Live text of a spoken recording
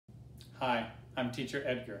Hi, I'm teacher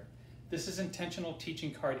Edgar. This is Intentional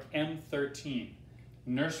Teaching Card M13,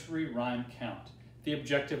 Nursery Rhyme Count. The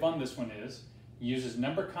objective on this one is, uses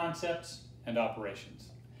number concepts and operations.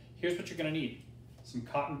 Here's what you're going to need. Some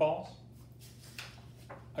cotton balls,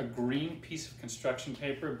 a green piece of construction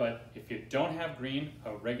paper, but if you don't have green,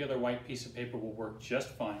 a regular white piece of paper will work just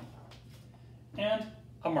fine, and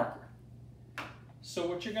a marker. So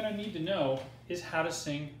what you're going to need to know is how to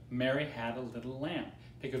sing Mary Had a Little Lamb,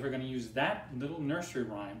 because we're going to use that little nursery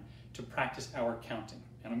rhyme to practice our counting.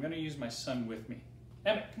 And I'm going to use my son with me.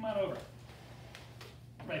 Emmett, come on over.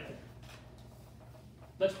 Right there.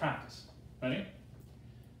 Let's practice. Ready?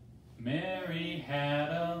 Mary had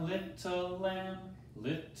a little lamb,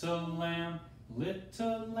 little lamb,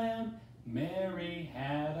 little lamb. Mary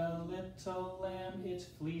had a little lamb, its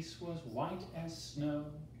fleece was white as snow.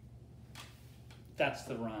 That's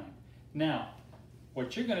the rhyme. Now,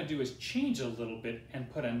 what you're going to do is change a little bit and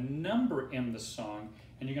put a number in the song,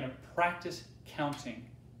 and you're going to practice counting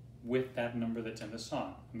with that number that's in the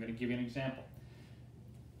song. I'm going to give you an example.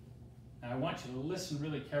 Now, I want you to listen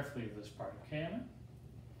really carefully to this part, okay, Emma?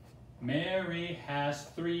 Mary has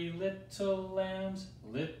 3 little lambs,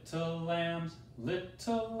 little lambs,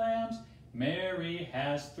 little lambs. Mary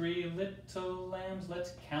has 3 little lambs.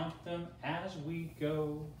 Let's count them as we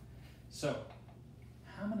go. So,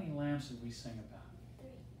 how many lambs did we sing about?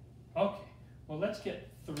 3. Okay, well let's get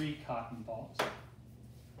 3 cotton balls.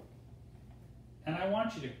 And I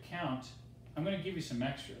want you to count, I'm going to give you some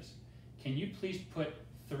extras. Can you please put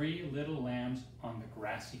 3 little lambs on the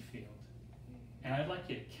grassy field? And I'd like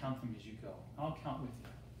you to count them as you go. I'll count with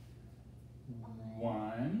you.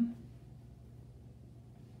 1,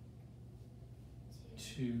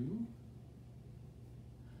 2,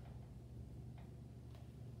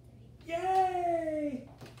 yay!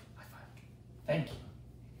 High five. Thank you.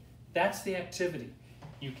 That's the activity.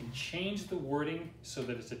 You can change the wording so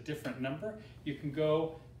that it's a different number. You can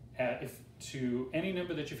go to any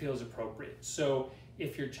number that you feel is appropriate. So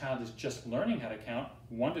if your child is just learning how to count,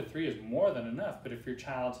 1 to 3 is more than enough. But if your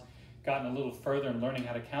child's gotten a little further in learning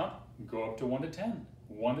how to count, go up to 1 to 10,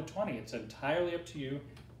 1 to 20. It's entirely up to you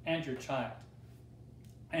and your child.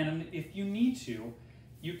 And if you need to,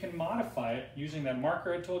 you can modify it using that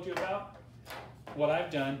marker I told you about. What I've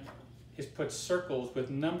done is put circles with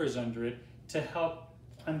numbers under it to help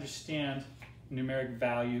understand numeric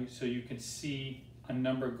value, so you can see a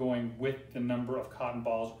number going with the number of cotton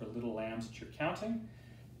balls or little lambs that you're counting.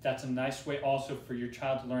 That's a nice way also for your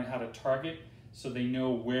child to learn how to target, so they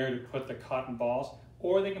know where to put the cotton balls,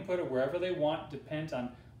 or they can put it wherever they want. Depends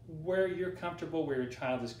on where you're comfortable, where your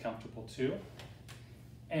child is comfortable too.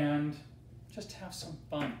 And just have some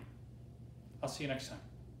fun. I'll see you next time.